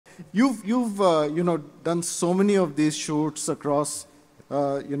You've done so many of these shoots across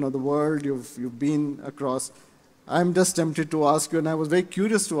the world. You've been across. I'm just tempted to ask you, and I was very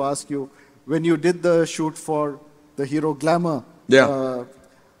curious to ask you, when you did the shoot for the hero Glamour.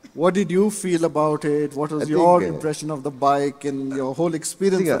 What did you feel about it? What was your impression of the bike and your whole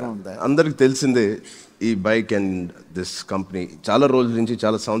experience around that? అందరికి తెలిసిందే ఈ bike and this company చాలా రోజుల నుంచి,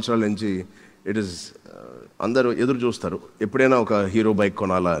 చాలా సంవత్సరాల నుంచి it is అందరూ ఎదురు చూస్తారు ఎప్పుడైనా ఒక హీరో బైక్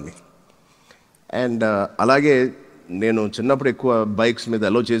కొనాలా అని. అండ్ అలాగే నేను చిన్నప్పుడు ఎక్కువ బైక్స్ మీద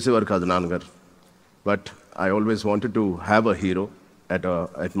అలో చేసేవారు కాదు నాన్నగారు. But I always wanted to have a hero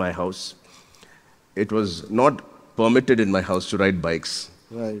at my house. It was not permitted in my house to ride bikes.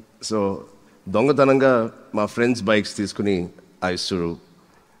 Right. So దొంగతనంగా మా ఫ్రెండ్స్ బైక్స్ తీసుకుని I used to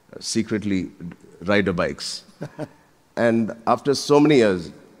secretly ride the bikes. And after so many years,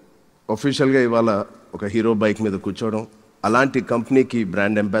 officialగా ఇవాళ ఒక hero bike మీద కూర్చోవడం, అలాంటి కంపెనీకి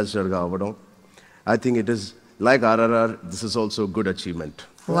brand అంబాసిడర్గా అవ్వడం, I think it is like RRR, this is also a good achievement.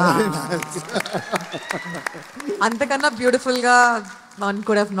 అంతకన్నా బ్యూటిఫుల్గా one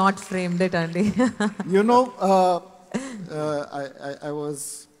could have not framed it, Andy. I was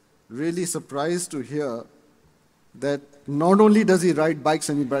really surprised to hear that not only does he ride bikes,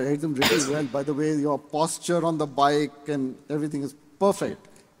 and he rides them really well. By the way, your posture on the bike and everything is perfect.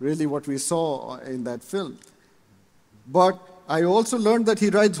 Really what we saw in that film. But I also learned that he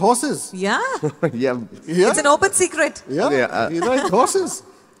rides horses. Yeah. Yeah. It's an open secret. Yeah. He rides horses.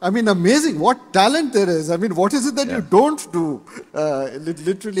 I mean, amazing what talent there is. I mean, what is it that you don't do?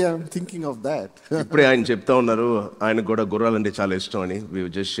 Literally, I'm thinking of that. ఇప్పుడే ఆయన చెప్తా ఉన్నారు ఆయనకు కూడా గుర్రాలంటే చాలా ఇష్టం అని. We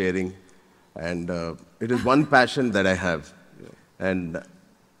were just sharing. And it is one passion that I have.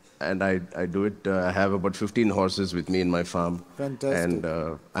 And I do it. I have about 15 horses with me in my farm. Fantastic. And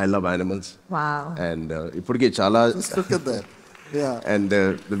I love animals. Wow. And ఇప్పటికే చాలా. Just look at that. Yeah. And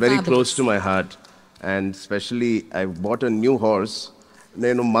they're very close to my heart. And especially, I bought a new horse.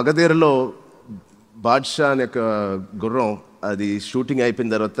 నేను మగధీరలో బాద్షా అనే ఒక గుర్రం, అది shooting అయిపోయిన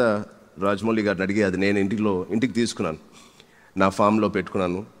తర్వాత రాజమౌళి గారిని అడిగి అది నేను ఇంటికి తీసుకున్నాను, నా ఫామ్లో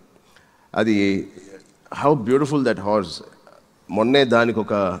పెట్టుకున్నాను. అది హౌ బ్యూటిఫుల్ దట్ హార్స్. మొన్నే దానికి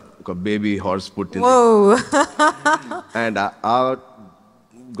ఒక బేబీ హార్స్ పుట్టింది. అండ్ ఆ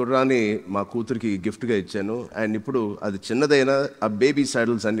గుర్రాన్ని మా కూతురికి గిఫ్ట్గా ఇచ్చాను. అండ్ ఇప్పుడు అది చిన్నదైనా ఆ బేబీ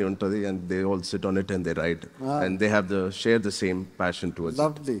సాడిల్స్ అన్నీ ఉంటుంది. And they all SIT on it and they ride. And they have share the same passion towards.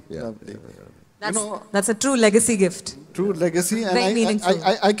 Lovely. That's a true legacy gift. True legacy. And very meaningful.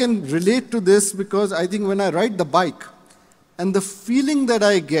 I can relate to this because I think when I ride the bike, and the feeling that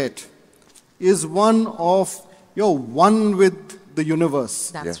I get is one of you're one with the universe.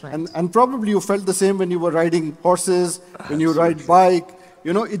 That's right. And probably you felt the same when you were riding horses, when you ride bike.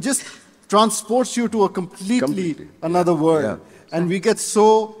 It just transports you to a completely another world. Yeah. And we get so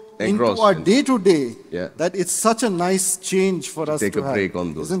into our day-to-day that it's such a nice change for us take to a have, break on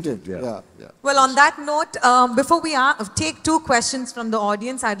those. isn't it? Yeah. Well, on that note, before we take 2 questions from the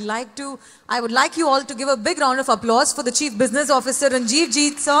audience, I would like you all to give a big round of applause for the Chief Business Officer, Ranjeev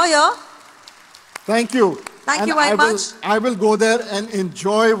Jeet Sawyer. Thank you. Thank you very much. I will go there and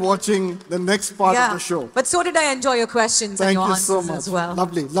enjoy watching the next part of the show. But so did I enjoy your questions and your answers so much. as well.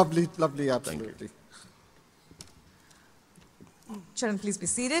 Lovely, absolutely. Charan, please be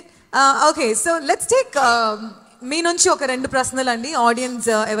seated. Okay, so let's take మీ నుంచి ఒక 2 ప్రశ్నలు అండి.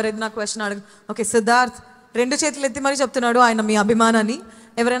 Audience ఎవరైనా question అడగ. Okay, Siddharth 2 చేతులు ఎత్తి మరీ చెప్తున్నాడు ఆయన మీ అభిమానాన్ని.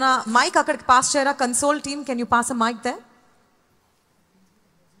 ఎవరైనా మైక్ అక్కడికి పాస్ చేయరా? Console team, can you pass a mic they?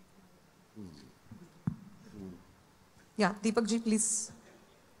 Yeah, Deepak ji, please.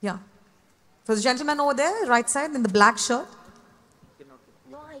 Yeah. For the gentleman over there, right side, in the black shirt.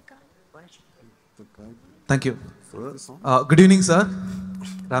 No, I can't. Thank you. Good evening, sir.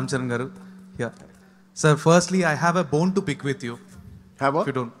 Ram Charan garu. Yeah. Sir, firstly, I have a bone to pick with you. Have what?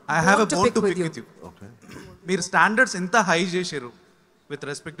 If you don't. I have a bone to pick with you. Okay. Meer standards inta high chesiru with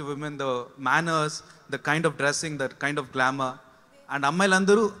respect to women, the manners, the kind of dressing, the kind of glamour. And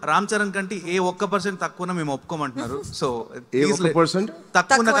అమ్మాయిలందరూ రామ్ చరణ్ కంటే 1% తక్కువ మేము ఒప్పుకోమంటున్నారు. So 1%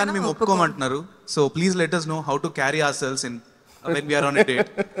 తక్కువ కానీ మేము ఒప్పుకోమంటున్నారు. So please let us know how to carry ourselves in when we are on a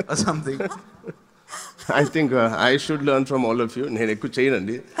date or something. I think I should learn from all of you. నేను ఎక్కువ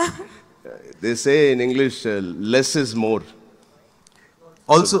చేయనండి. They say in English less is more.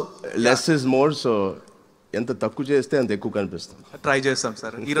 Also less is more. So ఎంత తక్కువ చేస్తే అంత ఎక్కువ కనిపిస్తుంది. Try చేస్తాం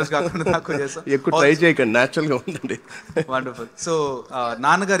సార్, ఈ రోజు కాకుండా తక్కువ చేస్తాం. ఎక్కువ ట్రై చేయకండి, న్యాచురల్గా ఉందండి. వండర్ఫుల్. సో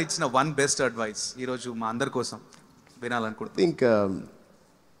నాన్నగారు ఇచ్చిన 1 బెస్ట్ అడ్వైస్ ఈరోజు మా అందరి కోసం వినాలనుకుంటున్నాను. ఇంకా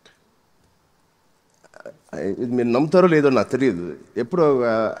మీరు నమ్ముతారో లేదో నాకు తెలియదు. ఎప్పుడో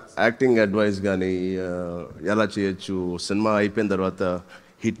యాక్టింగ్ అడ్వైస్ కానీ ఎలా చేయొచ్చు, సినిమా అయిపోయిన తర్వాత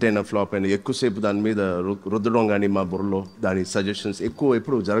హిట్ అయిన ఫ్లాప్ అయిన ఎక్కువసేపు దాని మీద రుద్దడం కానీ మా బుర్రలో దాని సజెషన్స్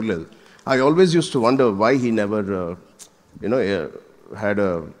ఎప్పుడు జరగలేదు. I always use to wonder why he never had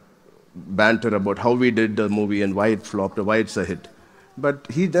a banter about how we did the movie and why it flopped or why it's a hit. But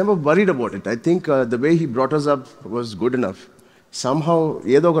he never worried about it. I think the way he brought us up was good enough. Somehow,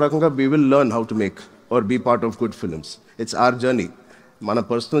 ఏదో ఒక రకంగా we will learn how to make or be part of good films. It's our journey. మన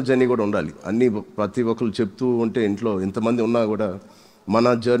personal journey కూడా ఉండాలి. అన్ని ప్రతి ఒక్కరు చెప్తూ ఉంటే ఇంట్లో ఇంతమంది ఉన్నా కూడా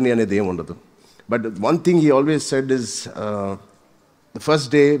మన జర్నీ అనేది ఏమి ఉండదు. But one thing he always said is, the first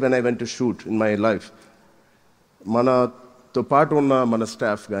day when I went to shoot in my life, మనతో పాటు ఉన్న మన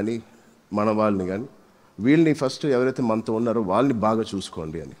స్టాఫ్ కానీ మన వాళ్ళని కానీ వీళ్ళని ఫస్ట్ ఎవరైతే మనతో ఉన్నారో వాళ్ళని బాగా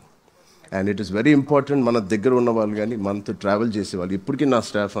చూసుకోండి అని. And it is very important. మన దగ్గర ఉన్న వాళ్ళు కానీ మనతో ట్రావెల్ చేసేవాళ్ళు ఇప్పటికీ నా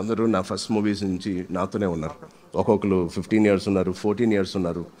స్టాఫ్ అందరూ నా ఫస్ట్ మూవీస్ నుంచి నాతోనే ఉన్నారు. ఒక్కొక్కరు 15 years ఉన్నారు, 14 years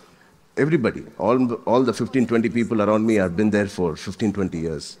ఉన్నారు. Everybody, all the 15-20 people around me have been there for 15-20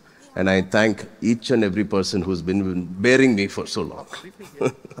 years. And I thank each and every person who's been bearing me for so long.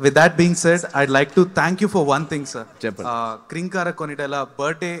 With that being said, I'd like to thank you for one thing, sir. Cheppandi. Konitala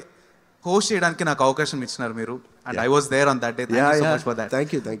birthday host cheyadaniki నాకు అవకాశం ఇచ్చినారు మీరు, and I was there on that day. Thank you so much for that.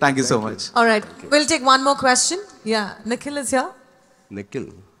 Thank you so much. All right, we'll take one more question. Yeah, Nikhil is here. Nikhil,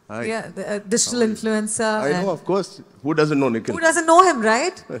 hi. Yeah, the digital influencer. I know, of course. Who doesn't know Nikhil? Who doesn't know him,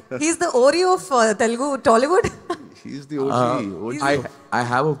 right? He's the Oreo of Telugu Tollywood. He's the OG. I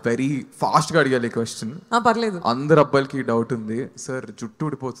have a very fast గా అడిగాలి question. పర్లేదు. అందరు అబ్బాయిలకి doubt ఉంది sir, జుట్టు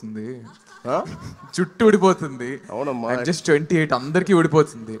ఊడిపోతుంది. జుట్టు ఊడిపోతుంది. అవునమ్మా. జస్ట్ 28 అందరికీ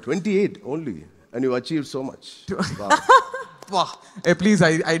ఊడిపోతుంది. 28 only and you achieved so much. Wow. Hey, please,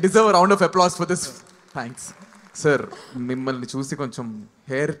 I deserve a round of applause for this. Thanks. Sir మిమ్మల్ని చూసి కొంచెం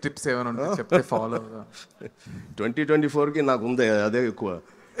హెయిర్ టిప్స్ ఏమైనా ఉంటే చెప్తే ఫాలో. 2024కి నాకు ఉంది అదే ఎక్కువ.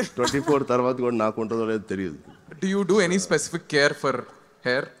 24 తర్వాత కూడా నాకు ఉంటుందో లేదో తెలియదు. Do you do any specific care for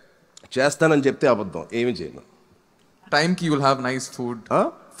hair? చేస్తానని చెప్తే అబద్ధం, ఏమి చేయను. టైంకి you will have nice food.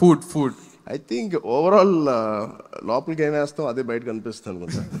 Food. I think overall లోపలికి ఏం వేస్తాం అదే బయట కనిపిస్తుంది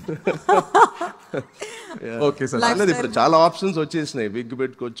అనుకుంటా. Okay sir. అన్నది ఇప్పుడు చాలా ఆప్షన్స్ వచ్చేసినాయి. విగ్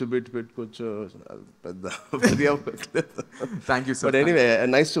పెట్టుకోవచ్చు, బిట్ పెట్టుకోవచ్చు, పెద్ద. Thank you sir. But anyway,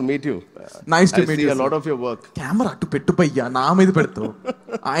 nice to meet you. Nice to meet you. Lot of your work. Camera అటు పెట్టు పయ్యా, నా మీద పెడతావు.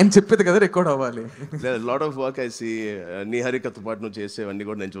 ఆయన చెప్పేది కదా రికార్డ్ అవ్వాలి. Lot of work I see. నీ హరికతో పాటు నువ్వు చేసేవన్నీ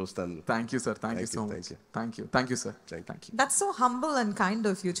కూడా నేను చూస్తాను. Thank you sir. Thank you so much. Thank you sir. Thank you. That's so humble and kind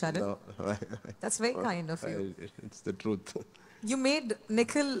of you, Charan. That's very kind of you. It's the truth. You made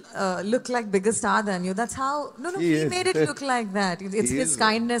Nikhil look like bigger star than you. That's how. No, he made it look like that. It's his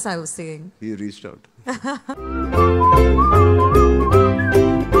kindness, I was saying. He reached out.